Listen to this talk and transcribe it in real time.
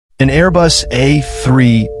An Airbus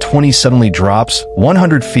A320 suddenly drops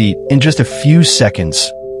 100 feet in just a few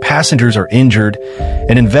seconds. Passengers are injured,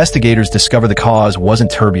 and investigators discover the cause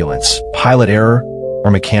wasn't turbulence, pilot error,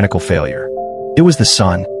 or mechanical failure. It was the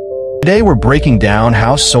sun. Today we're breaking down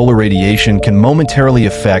how solar radiation can momentarily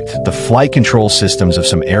affect the flight control systems of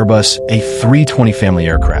some Airbus A320 family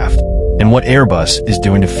aircraft, and what Airbus is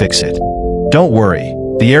doing to fix it. Don't worry,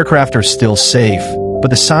 the aircraft are still safe,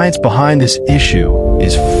 but the science behind this issue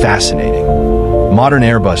is fascinating. Modern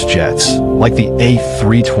Airbus jets, like the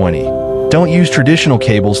A320, don't use traditional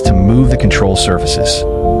cables to move the control surfaces.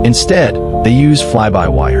 Instead, they use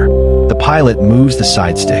fly-by-wire. The pilot moves the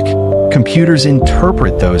side stick. Computers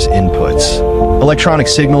interpret those inputs. Electronic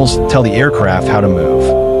signals tell the aircraft how to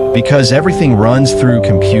move. Because everything runs through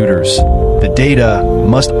computers, the data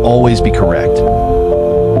must always be correct.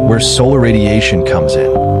 Where solar radiation comes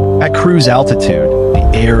in. At cruise altitude,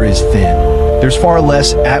 the air is thin. There's far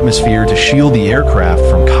less atmosphere to shield the aircraft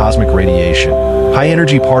from cosmic radiation.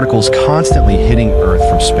 High-energy particles constantly hitting Earth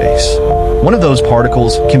from space. One of those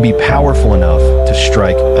particles can be powerful enough to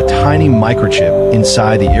strike a tiny microchip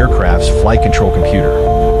inside the aircraft's flight control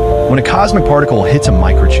computer. When a cosmic particle hits a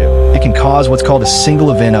microchip, it can cause what's called a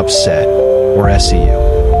single event upset, or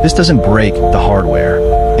SEU. This doesn't break the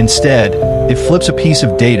hardware. Instead, it flips a piece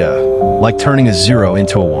of data, like turning a 0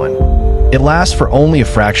 into a 1. It lasts for only a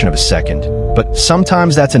fraction of a second, but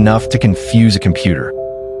sometimes that's enough to confuse a computer.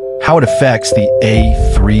 How it affects the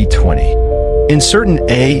A320. In certain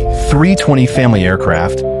A320 family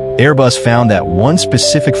aircraft, Airbus found that one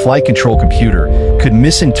specific flight control computer could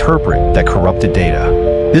misinterpret that corrupted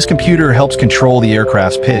data. This computer helps control the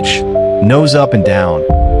aircraft's pitch, nose up and down,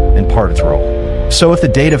 and part its roll. So if the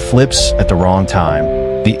data flips at the wrong time,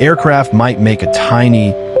 the aircraft might make a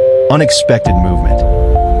tiny, unexpected movement.